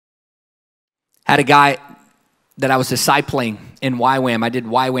Had a guy that I was discipling in YWAM. I did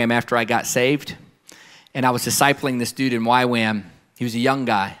YWAM after I got saved. And I was discipling this dude in YWAM. He was a young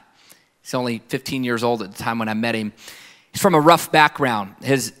guy. He's only 15 years old at the time when I met him. He's from a rough background.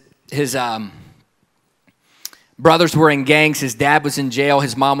 His brothers were in gangs. His dad was in jail.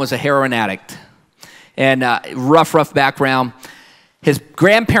 His mom was a heroin addict. And rough background. His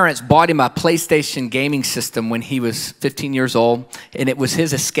grandparents bought him a PlayStation gaming system when he was 15 years old, and it was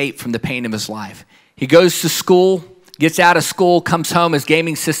his escape from the pain of his life. He goes to school, gets out of school, comes home, his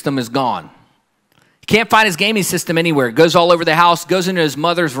gaming system is gone. He can't find his gaming system anywhere. Goes all over the house, goes into his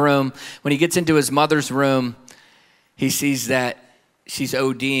mother's room. When he gets into his mother's room, he sees that she's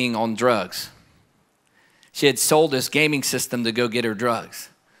ODing on drugs. She had sold his gaming system to go get her drugs.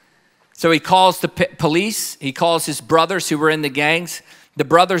 So he calls the police. He calls his brothers who were in the gangs. The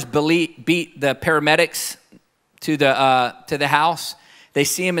brothers beat the paramedics to the house. They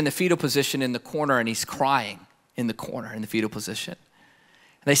see him in the fetal position in the corner, and he's crying in the corner in the fetal position.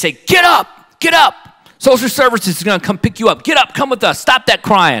 And they say, get up, get up. Social services is going to come pick you up. Get up, come with us. Stop that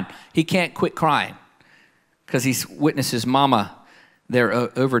crying. He can't quit crying because he's witnessed his mama there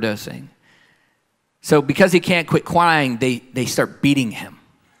overdosing. So because he can't quit crying, they start beating him.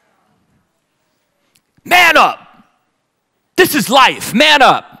 Man up. This is life. Man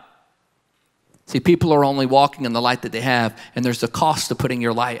up. See, people are only walking in the light that they have, and there's a cost to putting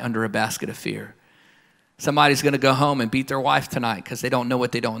your light under a basket of fear. Somebody's going to go home and beat their wife tonight because they don't know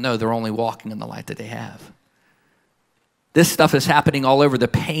what they don't know. They're only walking in the light that they have. This stuff is happening all over, the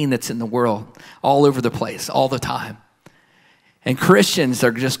pain that's in the world, all over the place, all the time. And Christians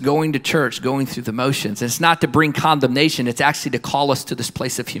are just going to church, going through the motions. And it's not to bring condemnation. It's actually to call us to this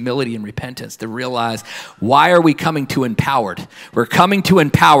place of humility and repentance, to realize, why are we coming to empowered? We're coming to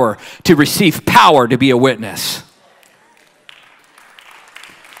empower, to receive power to be a witness.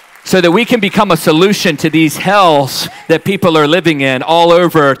 So that we can become a solution to these hells that people are living in all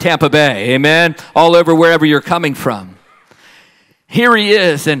over Tampa Bay. Amen? All over wherever you're coming from. Here he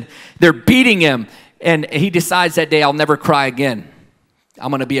is, and they're beating him. And he decides that day, I'll never cry again.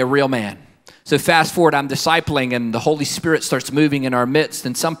 I'm going to be a real man. So fast forward, I'm discipling, and the Holy Spirit starts moving in our midst.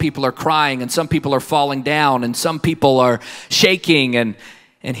 And some people are crying, and some people are falling down, and some people are shaking. And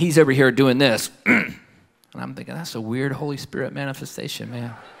he's over here doing this. And I'm thinking, that's a weird Holy Spirit manifestation,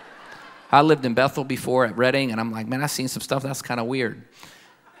 man. I lived in Bethel before at Redding, and I'm like, man, I've seen some stuff that's kind of weird.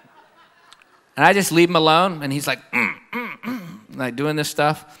 And I just leave him alone, and he's like, like doing this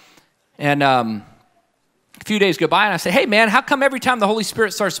stuff. And a few days go by, and I say, hey, man, how come every time the Holy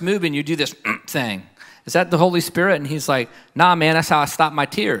Spirit starts moving, you do this thing? Is that the Holy Spirit? And he's like, nah, man, that's how I stop my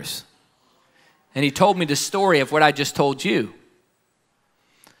tears. And he told me the story of what I just told you.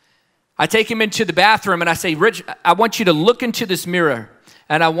 I take him into the bathroom, and I say, Rich, I want you to look into this mirror,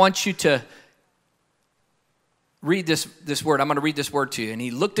 and I want you to read this word. I'm going to read this word to you. And he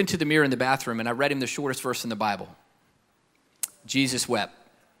looked into the mirror in the bathroom, and I read him the shortest verse in the Bible. Jesus wept.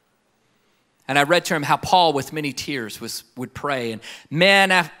 And I read to him how Paul, with many tears, would pray. And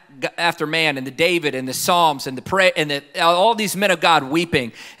man after man, and the David, and the Psalms, and all these men of God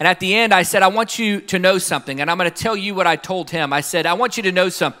weeping. And at the end, I said, I want you to know something. And I'm going to tell you what I told him. I said, I want you to know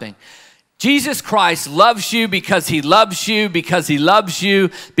something. Jesus Christ loves you because he loves you, because he loves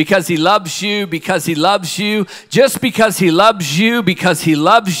you, because he loves you, because he loves you, just because he loves you, because he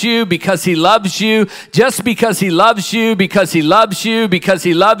loves you, because he loves you, just because he loves you, because he loves you, because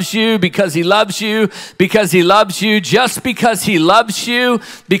he loves you, because he loves you, because he loves you, just because he loves you,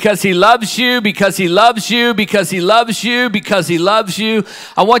 because he loves you, because he loves you, because he loves you, because he loves you.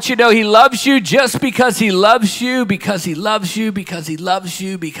 I want you to know he loves you just because he loves you, because he loves you, because he loves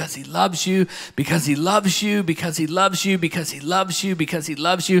you, because he loves you. Because he loves you, because he loves you, because he loves you, because he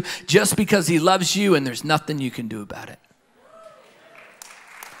loves you, just because he loves you, and there's nothing you can do about it.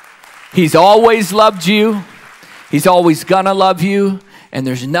 He's always loved you. He's always gonna love you, and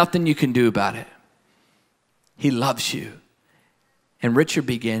there's nothing you can do about it. He loves you. And Richard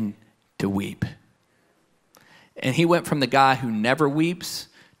began to weep. And he went from the guy who never weeps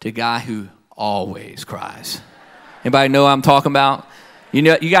to the guy who always cries. Anybody know what I'm talking about? You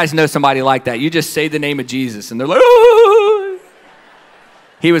know, you guys know somebody like that. You just say the name of Jesus, and they're like, oh.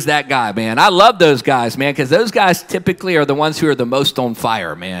 He was that guy, man. I love those guys, man, because those guys typically are the ones who are the most on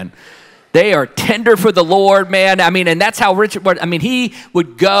fire, man. They are tender for the Lord, man. I mean, and that's how Richard, I mean, he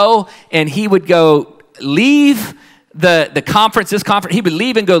would go, and he would go leave the conference, this conference. He would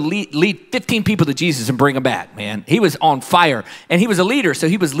leave and go lead 15 people to Jesus and bring them back, man. He was on fire, and he was a leader, so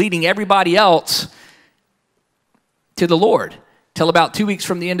he was leading everybody else to the Lord. Till about 2 weeks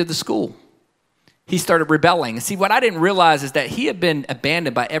from the end of the school. he started rebelling. And see, what I didn't realize is that he had been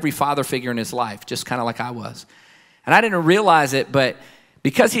abandoned by every father figure in his life, just kind of like I was. And I didn't realize it, but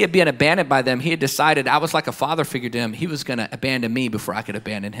because he had been abandoned by them, he had decided I was like a father figure to him. He was going to abandon me before I could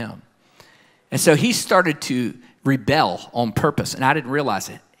abandon him. And so he started to rebel on purpose, and I didn't realize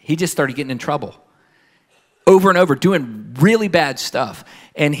it. He just started getting in trouble over and over, doing really bad stuff.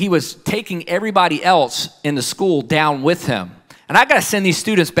 And he was taking everybody else in the school down with him. And I got to send these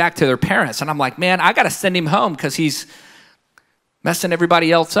students back to their parents. And I'm like, man, I got to send him home because he's messing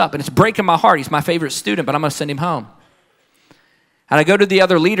everybody else up. And it's breaking my heart. He's my favorite student, but I'm going to send him home. And I go to the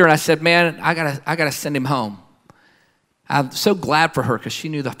other leader and I said, man, I gotta send him home. I'm so glad for her because she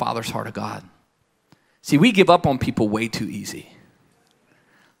knew the Father's heart of God. See, we give up on people way too easy.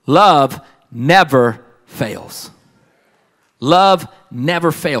 Love never fails. Love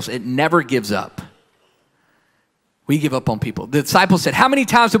never fails. It never gives up. We give up on people. The disciples said, how many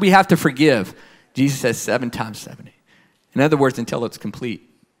times do we have to forgive? Jesus says 7 times 70. In other words, until it's complete.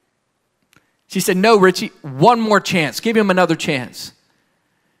 She said, no, Richie, one more chance. Give him another chance.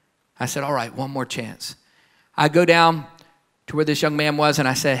 I said, all right, one more chance. I go down to where this young man was and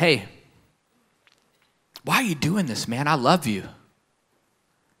I said, hey, why are you doing this, man? I love you.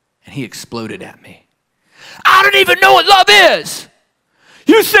 And he exploded at me. I don't even know what love is.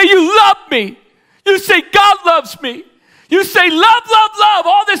 You say you love me. You say God loves me. You say love, love, love,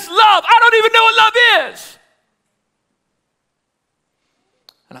 all this love. I don't even know what love is.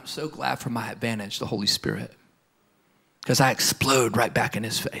 And I'm so glad for my advantage, the Holy Spirit, because I explode right back in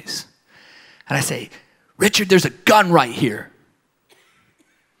his face. And I say, Richard, there's a gun right here.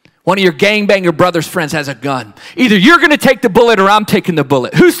 One of your gangbanger brother's friends has a gun. Either you're going to take the bullet or I'm taking the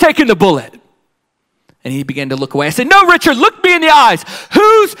bullet. Who's taking the bullet? And he began to look away. I said, no, Richard, look me in the eyes.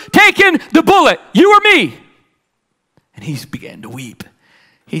 Who's taking the bullet? You or me? And he began to weep.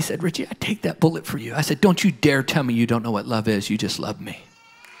 He said, Richie, I take that bullet for you. I said, don't you dare tell me you don't know what love is. You just love me.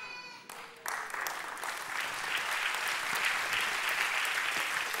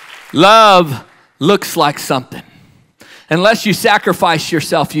 Love looks like something. Unless you sacrifice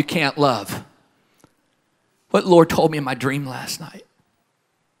yourself, you can't love. What the Lord told me in my dream last night.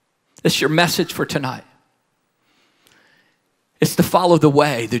 It's your message for tonight. It's to follow the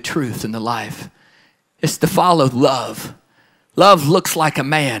way, the truth, and the life. It's to follow love. Love looks like a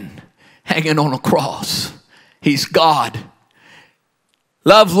man hanging on a cross. He's God.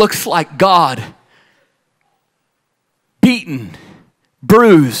 Love looks like God beaten,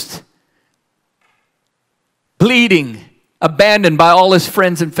 bruised, bleeding, abandoned by all his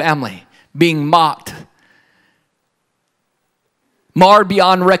friends and family, being mocked, marred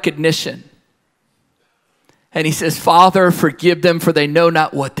beyond recognition. And he says, Father, forgive them, for they know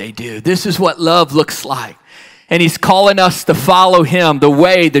not what they do. This is what love looks like. And he's calling us to follow him, the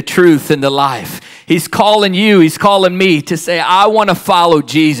way, the truth, and the life. He's calling you, he's calling me to say, I want to follow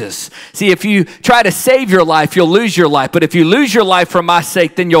Jesus. See, if you try to save your life, you'll lose your life. But if you lose your life for my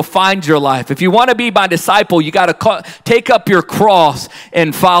sake, then you'll find your life. If you want to be my disciple, you got to take up your cross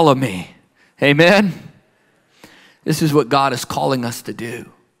and follow me. Amen? This is what God is calling us to do.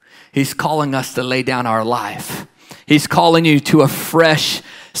 He's calling us to lay down our life. He's calling you to a fresh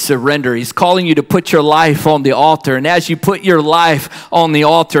surrender. He's calling you to put your life on the altar. And as you put your life on the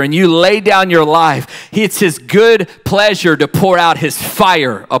altar and you lay down your life, it's his good pleasure to pour out his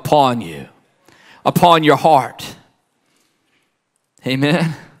fire upon you, upon your heart.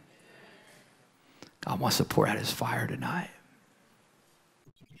 Amen. God wants to pour out his fire tonight.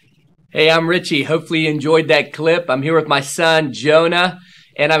 Hey, I'm Richie. Hopefully you enjoyed that clip. I'm here with my son, Jonah,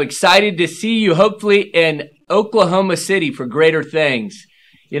 and I'm excited to see you hopefully in Oklahoma City for greater things.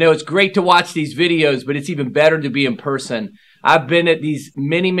 You know, it's great to watch these videos, but it's even better to be in person. I've been at these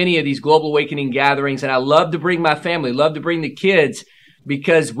many of these Global Awakening gatherings, and I love to bring my family, love to bring the kids,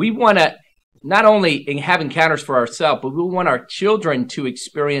 because we want to not only have encounters for ourselves, but we want our children to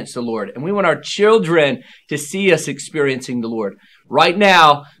experience the Lord. And we want our children to see us experiencing the Lord. Right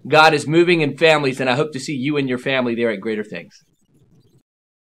now, God is moving in families, and I hope to see you and your family there at Greater Things.